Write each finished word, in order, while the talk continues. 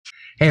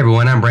Hey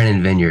everyone, I'm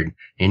Brandon Vinyard,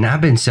 and I've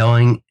been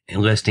selling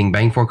and listing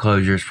bank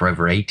foreclosures for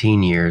over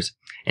 18 years.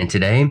 And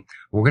today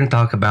we're going to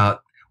talk about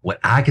what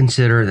I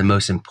consider the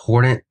most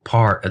important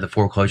part of the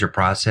foreclosure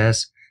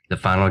process, the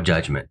final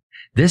judgment.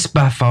 This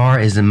by far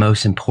is the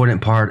most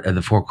important part of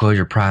the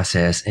foreclosure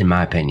process, in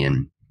my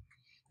opinion.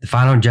 The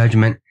final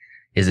judgment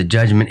is a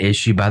judgment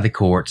issued by the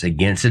courts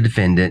against the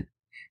defendant,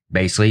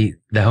 basically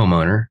the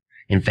homeowner,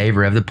 in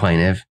favor of the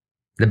plaintiff,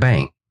 the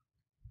bank.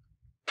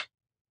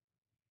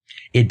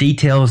 It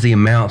details the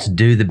amounts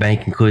due the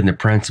bank, including the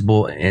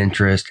principal,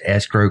 interest,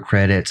 escrow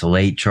credits,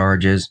 late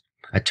charges,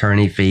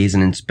 attorney fees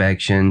and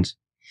inspections.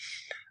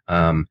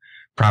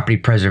 Property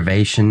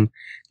preservation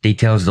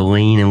details the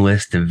lien and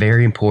lists the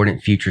very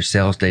important future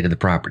sales date of the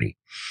property.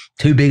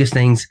 Two biggest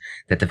things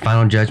that the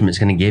final judgment is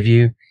going to give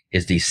you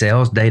is the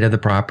sales date of the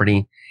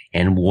property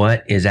and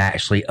what is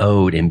actually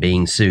owed and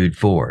being sued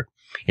for.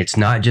 It's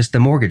not just the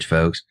mortgage,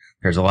 folks.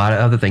 There's a lot of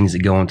other things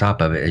that go on top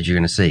of it, as you're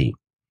going to see.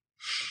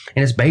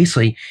 And it's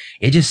basically,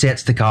 it just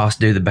sets the cost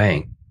due the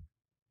bank.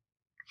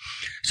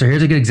 So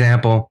here's a good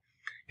example.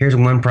 Here's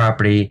one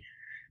property.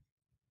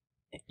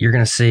 You're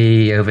going to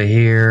see over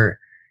here,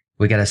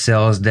 we got a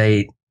sales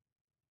date.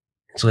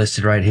 It's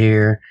listed right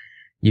here.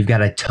 You've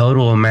got a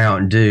total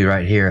amount due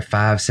right here,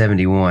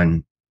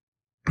 $571.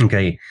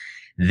 Okay.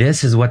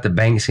 This is what the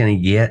bank's going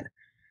to get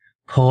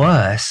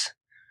plus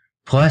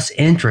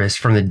interest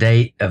from the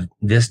date of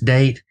this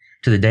date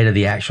to the date of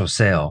the actual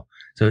sale.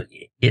 So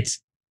it's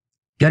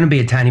going to be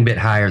a tiny bit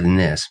higher than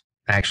this,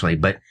 actually,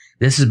 but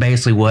this is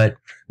basically what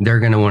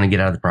they're going to want to get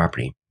out of the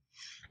property.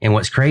 And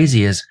what's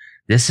crazy is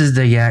this is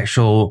the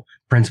actual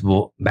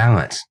principal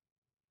balance.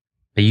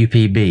 The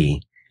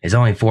UPB is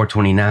only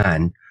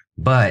 $429,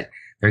 but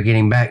they're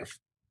getting back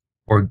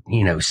or,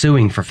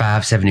 suing for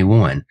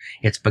 $571.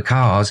 It's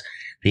because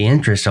the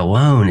interest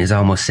alone is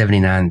almost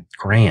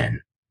 $79,000.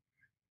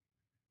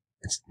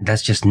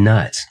 That's just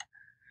nuts.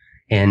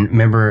 And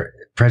remember,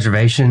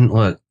 preservation,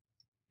 look,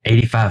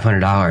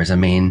 $8,500. I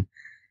mean,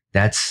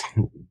 that's,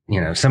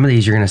 some of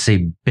these you're going to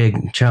see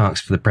big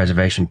chunks for the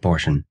preservation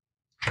portion.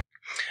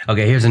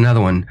 Okay, here's another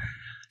one.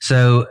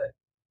 So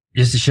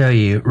just to show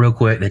you real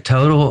quick, the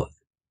total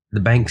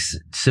the bank's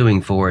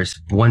suing for is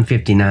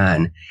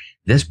 $159.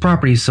 This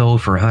property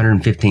sold for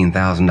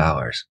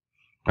 $115,000.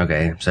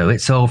 Okay, so it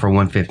sold for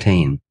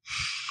 $115,000.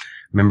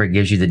 Remember, it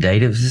gives you the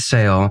date of the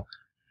sale,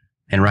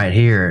 and right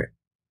here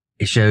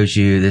it shows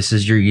you this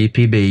is your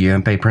UPB, your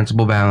unpaid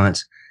principal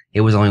balance. It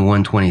was only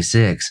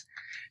 $126.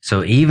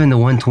 So even the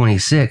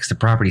 $126, the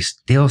property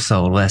still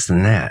sold less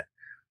than that.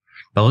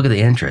 But look at the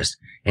interest.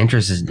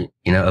 Interest is,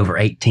 over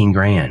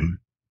 $18,000.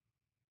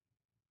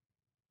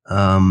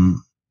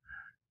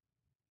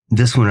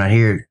 This one right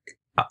here,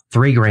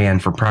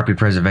 $3,000 for property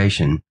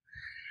preservation.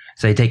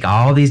 So they take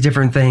all these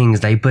different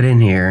things they put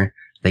in here,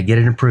 they get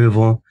an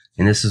approval,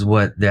 and this is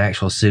what the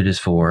actual suit is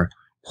for,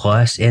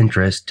 plus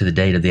interest to the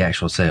date of the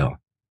actual sale.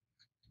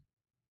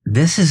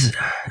 This is,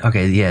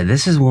 okay, yeah,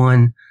 this is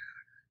one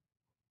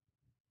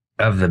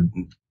of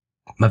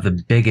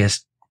the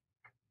biggest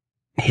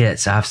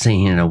hits I've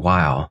seen in a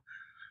while.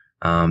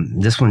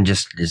 This one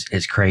just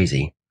is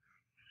crazy.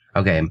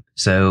 Okay,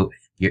 so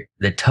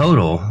the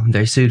total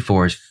they sued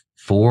for is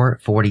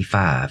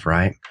 $445,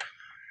 right?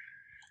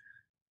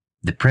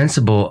 The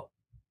principal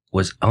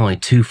was only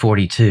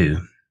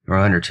 $242 or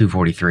under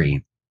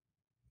 $243.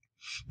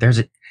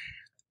 There's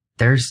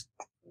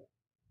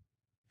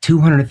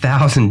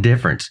 $200,000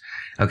 difference.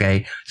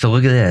 Okay, so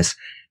look at this.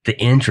 The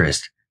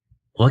interest.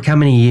 Look how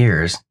many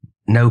years,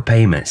 no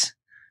payments.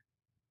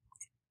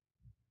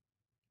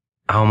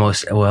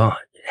 Almost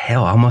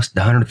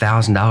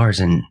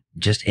 $100,000 in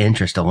just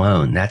interest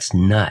alone. That's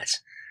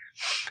nuts.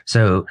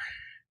 So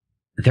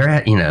they're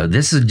at,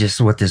 this is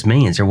just what this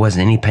means. There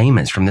wasn't any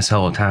payments from this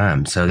whole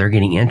time. So they're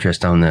getting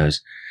interest on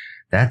those.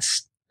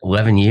 That's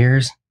 11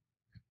 years.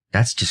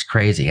 That's just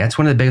crazy. That's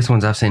one of the biggest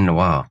ones I've seen in a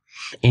while.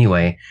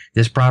 Anyway,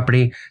 this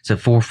property, so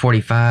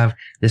 $445,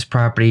 this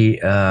property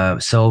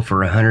sold for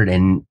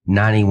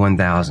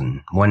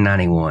 $191,000,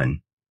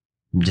 $191.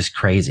 Just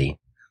crazy.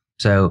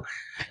 So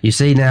you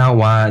see now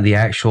why the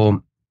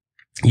actual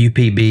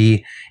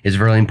UPB is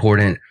really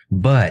important,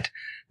 but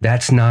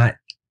that's not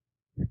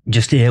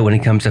just it when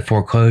it comes to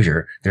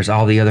foreclosure. There's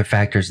all the other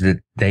factors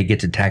that they get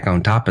to tack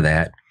on top of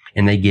that,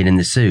 and they get in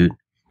the suit,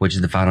 which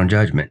is the final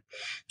judgment.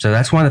 So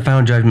that's why the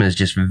final judgment is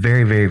just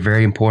very, very,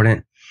 very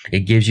important.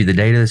 It gives you the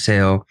date of the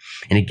sale,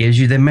 and it gives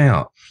you the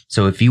amount.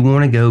 So if you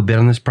want to go bid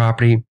on this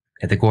property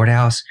at the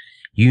courthouse,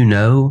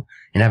 and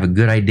have a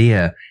good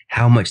idea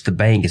how much the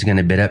bank is going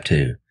to bid up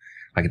to.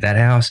 Like at that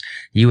house,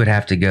 you would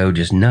have to go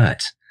just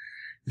nuts.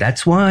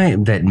 That's why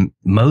that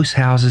most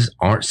houses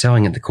aren't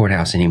selling at the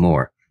courthouse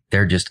anymore.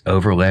 They're just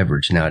over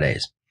leveraged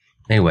nowadays.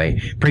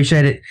 Anyway,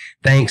 appreciate it.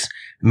 Thanks.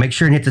 Make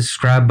sure and hit the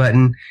subscribe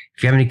button.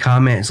 If you have any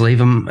comments, leave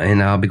them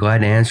and I'll be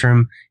glad to answer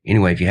them.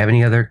 Anyway, if you have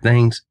any other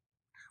things,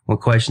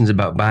 questions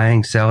about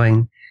buying,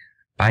 selling,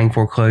 buying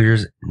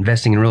foreclosures,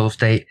 investing in real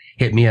estate,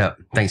 hit me up.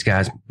 Thanks,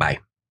 guys. Bye.